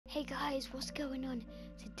Hey guys, what's going on?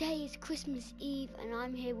 Today is Christmas Eve and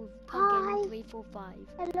I'm here with Pumpkin345.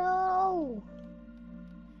 Hello.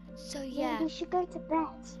 So yeah. We should go to bed.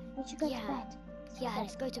 We should go to bed. Yeah,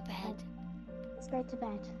 let's go to bed. Let's go to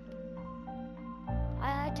bed.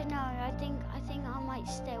 I don't know, I think I might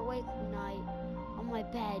stay awake all night on my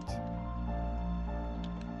bed.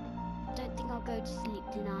 Don't think I'll go to sleep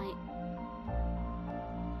tonight.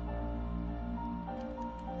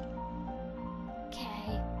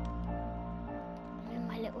 Okay. I'm in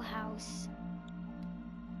my little house.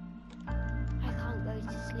 I can't go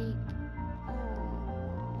to sleep.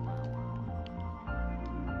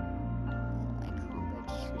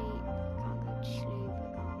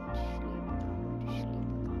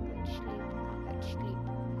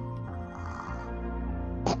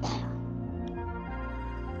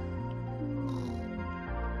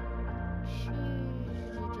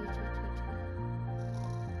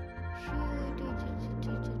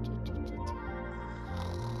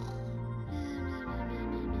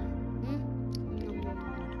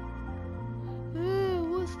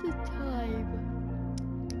 What's the time?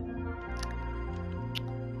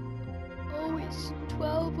 Oh, it's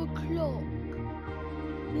 12 o'clock.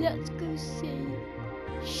 Let's go see.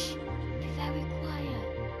 Shh, be very quiet.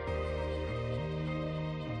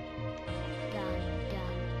 Dun,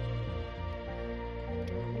 dun.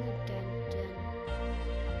 Dun, dun, dun.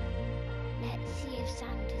 Let's see if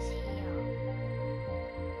Santa's here.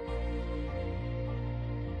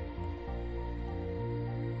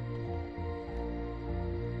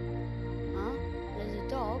 Huh? There's a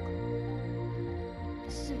dog?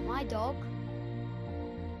 This isn't my dog.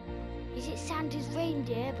 Is it Santa's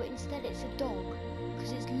reindeer, but instead it's a dog?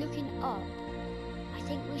 Because it's looking up. I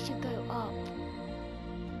think we should go up.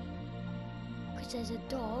 Because there's a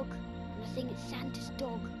dog, and I think it's Santa's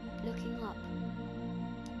dog looking up.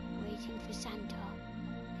 Waiting for Santa.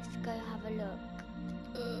 Let's go have a look.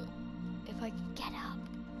 If I can get up.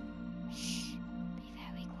 Shh, be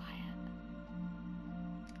very quiet.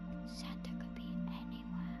 Santa could be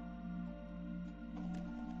anywhere.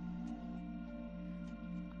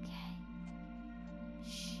 Okay.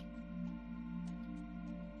 Shh.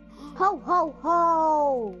 Ho, ho,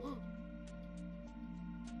 ho.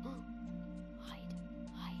 Hide,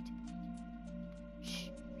 hide. Shh, shh.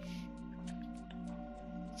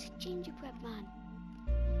 It's a gingerbread man.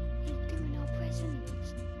 He's doing our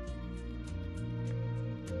presents.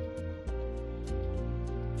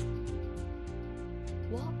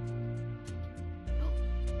 What?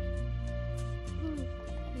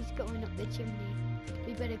 He's going up the chimney.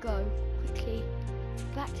 We better go quickly.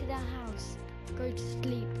 Back to the house. Go to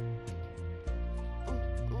sleep.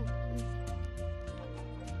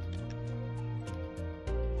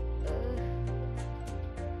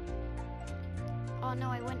 Oh no,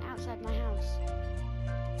 I went outside my house.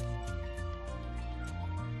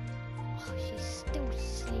 Oh, she's still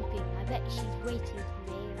sleeping. I bet she's waiting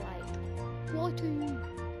for me like, what are you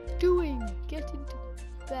doing? Get into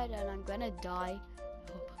bed and I'm gonna die.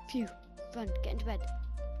 Oh, phew, run, get into bed.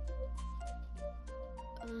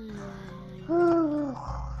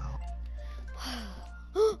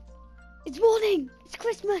 It's morning! It's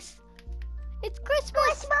Christmas! It's Christmas!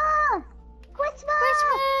 Christmas! Christmas!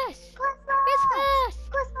 Christmas! Christmas! Christmas!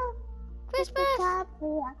 Christmas! Christmas! time,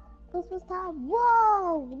 yeah. Christmas time.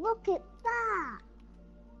 Whoa! Look at that!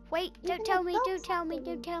 Wait, don't Even tell the me, dogs don't tell have me, them.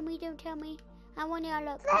 don't tell me, don't tell me. I want to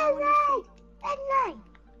look. I want Finley!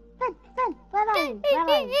 Ben, where are you? Where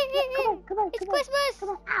are you? Look, come on, It's come on. Christmas! Come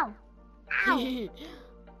on, ow! Ow!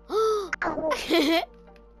 Ow!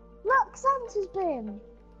 Look, Santa's bin.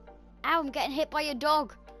 Ow, I'm getting hit by a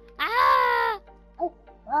dog. Ah!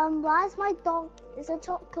 Where's my dog? It's a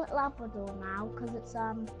chocolate Labrador now, because it's,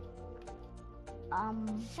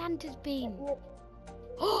 Santa's bean.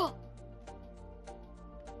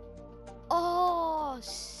 Oh,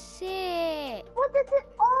 sick. What is it?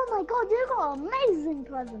 Oh my god, you got an amazing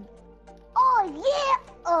present. Oh yeah!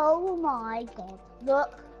 Oh my god.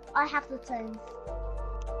 Look, I have the tins.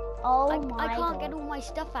 Oh my god. I can't get all my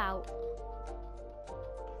stuff out.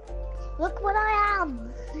 Look what I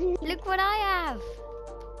am. Look what I have.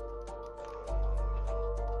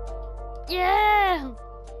 Yeah!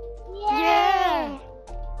 Yeah!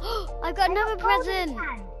 I got another present.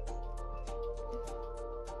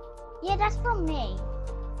 Yeah, that's from me.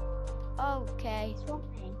 Okay. It's from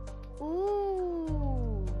me.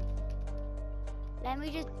 Ooh. Let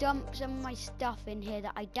me just dump some of my stuff in here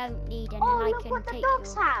that I don't need, and Oh, then I look can what the take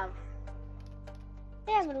dogs your... have.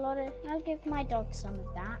 They have a lot of. I'll give my dog some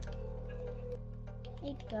of that.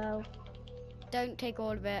 There you go. Don't take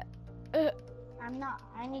all of it. I'm not.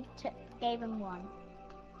 I only gave him one.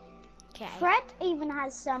 Okay. Fred even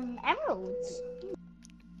has some emeralds.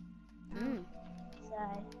 Mm.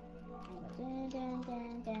 So. Dun, dun,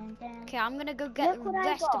 dun, dun, dun. Okay, I'm gonna go get Look the what I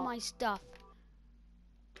rest of got. my stuff.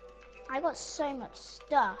 I got so much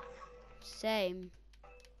stuff. Same.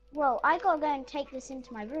 Well, I gotta go and take this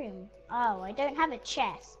into my room. Oh, I don't have a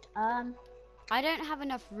chest. I don't have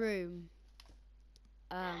enough room.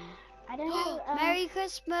 I don't have. Merry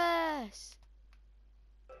Christmas!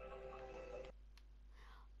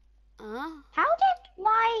 How did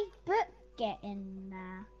my book get in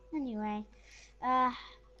there? Anyway,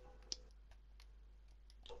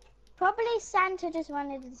 probably Santa just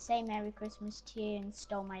wanted to say Merry Christmas to you and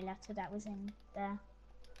stole my letter that was in there.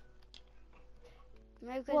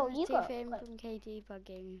 Merry Well, Christmas you to got- Fame from Katie Bug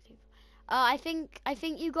Gaming. I think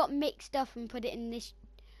you got mixed up and put it in this,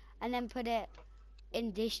 and then put it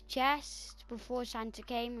in this chest before Santa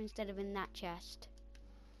came instead of in that chest.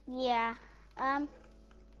 Yeah.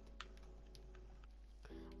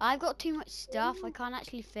 I've got too much stuff. I can't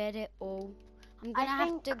actually fit it all. I'm gonna I have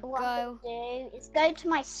think to what I'm go. gonna do is go to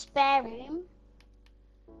my spare room.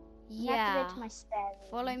 You have Yeah. to go to my spare room.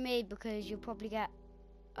 Follow me because you'll probably get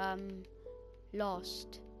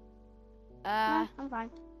lost. No, I'm fine.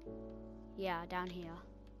 Yeah, down here.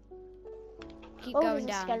 Keep Oh, going there's a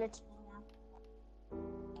down, skeleton now.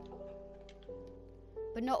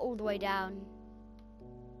 but not all the way down.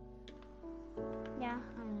 Yeah,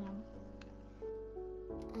 I am.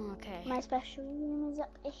 Okay. My special room is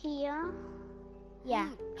up here. Yeah,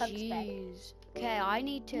 Pug's bed. Jeez. Okay, I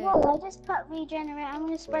need to. Whoa, I just put regenerate. I'm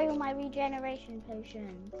gonna spray all my regeneration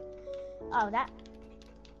potions. Oh, that.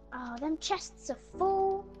 Oh, them chests are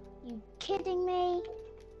full. You kidding me?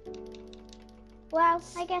 Well,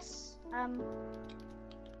 I guess I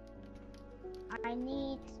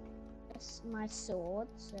need my sword.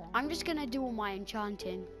 So. I'm just gonna do all my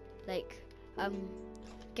enchanting, like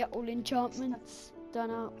get all enchantments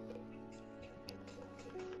done up.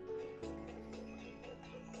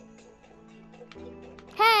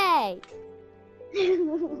 Hey!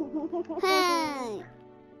 Hey!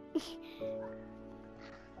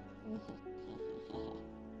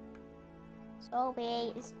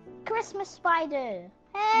 Sophie, it's Christmas spider.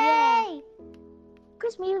 Hey! Yeah.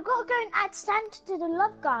 Christmas, you've got to go and add Santa to the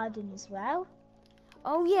love garden as well.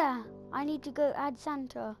 Oh yeah, I need to go add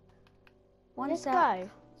Santa. One Let's sec. go.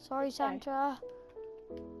 Sorry, Santa.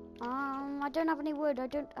 I don't have any wood. I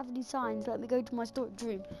don't have any signs. Let me go to my storage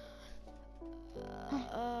room.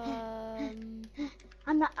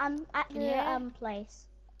 I'm at the Yeah. place.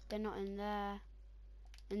 They're not in there.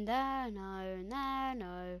 In there, no. In there,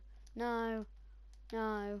 no. No.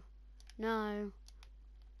 No. No.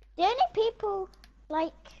 The only people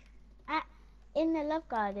like in the love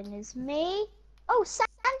garden is me. Oh,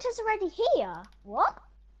 Santa's already here. What?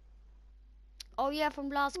 Oh yeah, from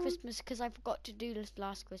last Christmas, because I forgot to do this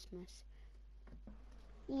last Christmas.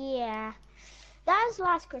 Yeah, that was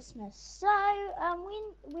last Christmas. So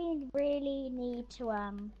we really need to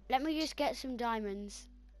Let me just get some diamonds.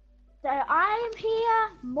 So I am here,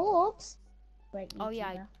 Morgs. Great Oh yeah,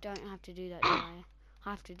 I YouTuber. don't have to do that, do I? I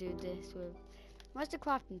have to do this with... Where's the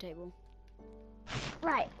crafting table?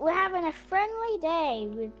 Right, we're having a friendly day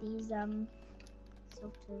with these sort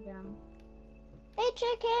of Hey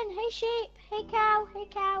chicken, hey sheep, hey cow, hey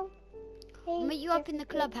cow. Hey, I'll meet you up in the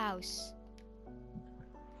everything. clubhouse.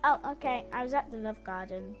 Oh, okay. I was at the love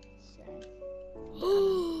garden.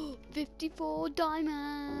 So 54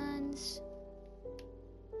 diamonds.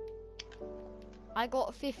 I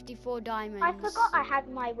got 54 diamonds. I forgot I had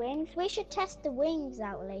my wings. We should test the wings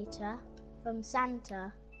out later from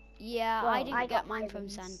Santa. Yeah, Well, I didn't I get got mine my from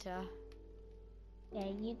wings. Santa. Yeah,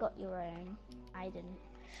 you got your own. I didn't.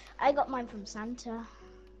 I got mine from Santa.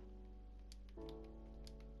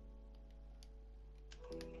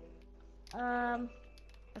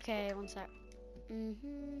 Okay, one sec. There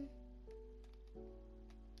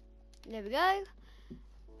we go.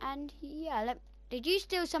 And yeah, did you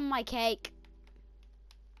steal some of my cake?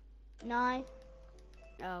 No.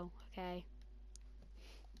 Oh, okay.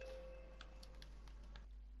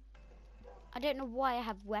 I don't know why I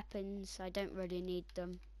have weapons. I don't really need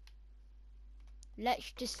them.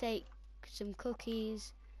 Let's just take some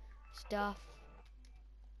cookies, stuff.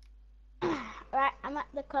 Right, I'm at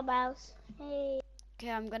the clubhouse. Hey. Okay,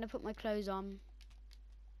 I'm gonna put my clothes on.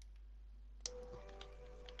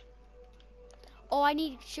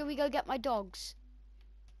 Oh, shall we go get my dogs?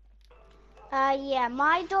 Yeah,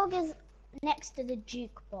 my dog is next to the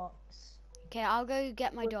jukebox. Okay, I'll go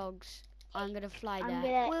get my dogs. I'm gonna fly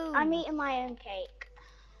there. I'm eating my own cake.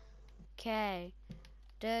 Okay.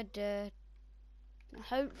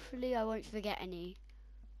 Hopefully I won't forget any.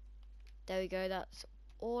 There we go, that's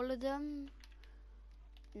all of them.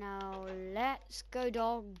 Now let's go,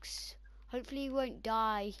 dogs. Hopefully you won't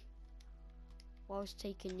die whilst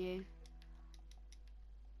taking you.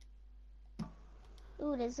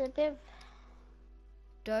 Ooh, there's a bit of...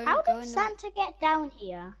 Don't How go did in Santa get down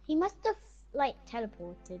here? He must have, like,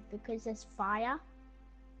 teleported because there's fire.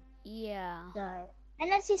 Yeah. So,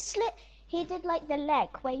 unless he did like the leg,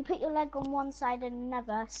 where you put your leg on one side and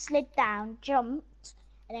another, slid down, jumped,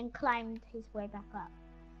 and then climbed his way back up.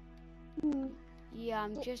 Yeah,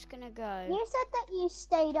 I'm just gonna go. You said that you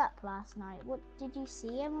stayed up last night. What, did you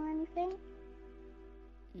see him or anything?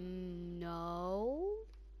 No.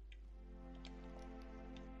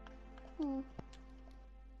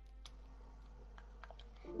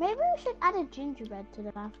 Maybe we should add a gingerbread to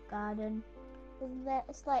the bath garden.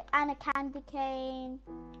 It's like, and a candy cane.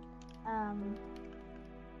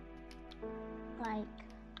 Like,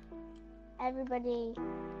 everybody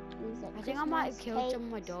use like I think I might have killed cakes. some of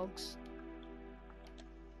my dogs.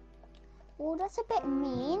 Oh, that's a bit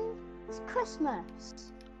mean. It's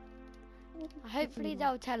Christmas. Hopefully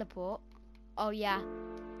they'll teleport. Oh yeah,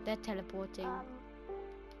 they're teleporting.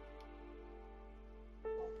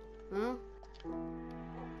 Huh?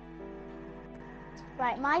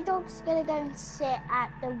 Right, my dog's gonna go and sit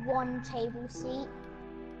at the one table seat.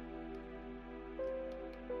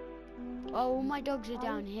 Oh, all my dogs are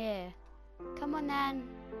down here. Come on then.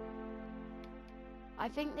 I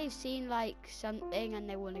think they've seen like something and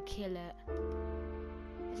they want to kill it.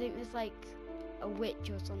 I think there's like a witch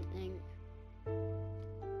or something.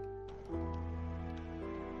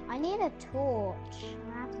 I need a torch.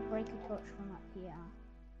 I have to break a torch from up here.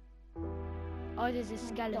 Oh, there's a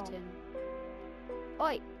skeleton.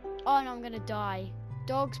 Oi! Oh no, I'm gonna die.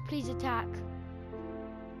 Dogs, please attack.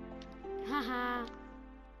 Haha.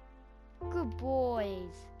 Good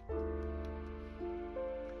boys.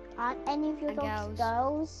 Aren't any of your And dogs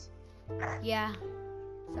girls? Yeah.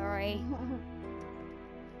 Sorry.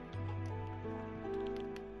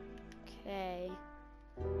 Okay.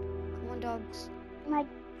 Come on, dogs.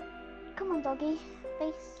 Come on, doggy.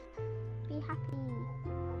 Face. Be happy.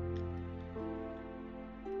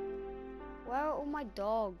 Where are all my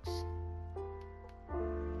dogs? I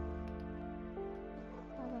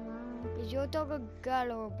don't know. Is your dog a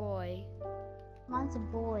girl or a boy? Mine's a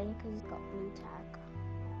boy because he's got blue tag.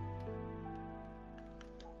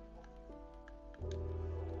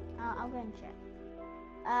 I'll go and check.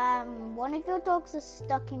 One of your dogs is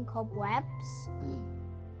stuck in cobwebs.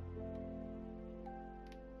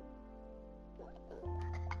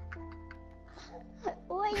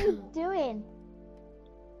 What are you doing?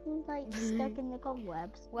 He's like stuck in the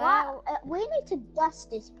cobwebs. Well- Wow, we need to dust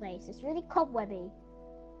this place. It's really cobwebby.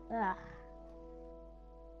 Ugh.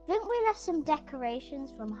 Didn't we left some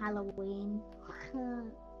decorations from Halloween?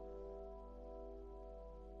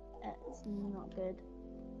 That's not good.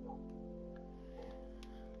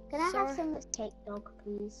 Can I Sorry. have some of this cake, dog,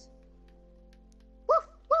 please? Woof,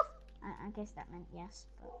 woof! I guess that meant yes,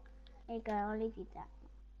 but there you go, I'll leave you that.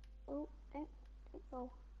 Oh, don't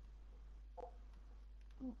go.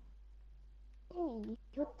 Hey,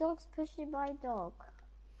 your dog's pushing my dog.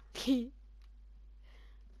 I'm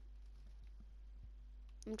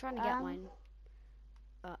trying to get mine.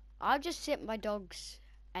 I'll just sit my dogs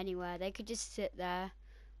anywhere. They could just sit there,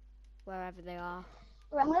 wherever they are.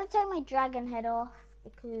 Right, I'm gonna take my dragon head off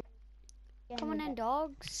because Come on in,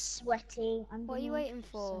 dogs. sweaty. What are you waiting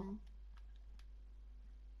for? so-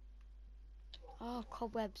 Oh,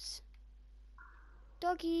 cobwebs.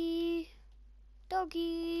 Doggy.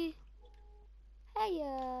 Doggy.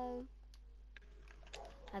 Heyo.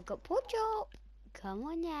 I've got pork chop. Come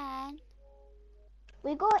on then.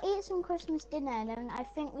 We gotta eat some Christmas dinner, and then I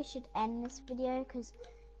think we should end this video because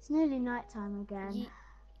it's nearly night time again.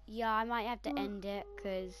 Yeah, I might have to end it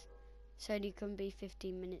because it's only gonna be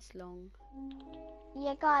 15 minutes long.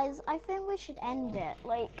 Yeah, guys, I think we should end it.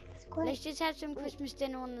 Like, it's quite... Let's just have some Christmas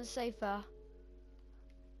dinner on the sofa.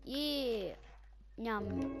 Yeah.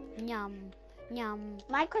 Yum, yum, yum.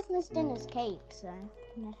 My Christmas dinner's cake, so.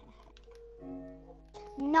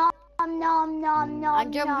 Nom nom nom nom.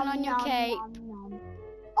 I'm jumping nom, on your nom, cake. nom, nom.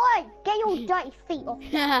 Oi, get your dirty feet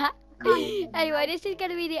off. Anyway, this is going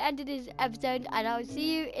to be the end of this episode, and I'll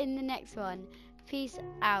see you in the next one. Peace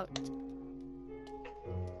out.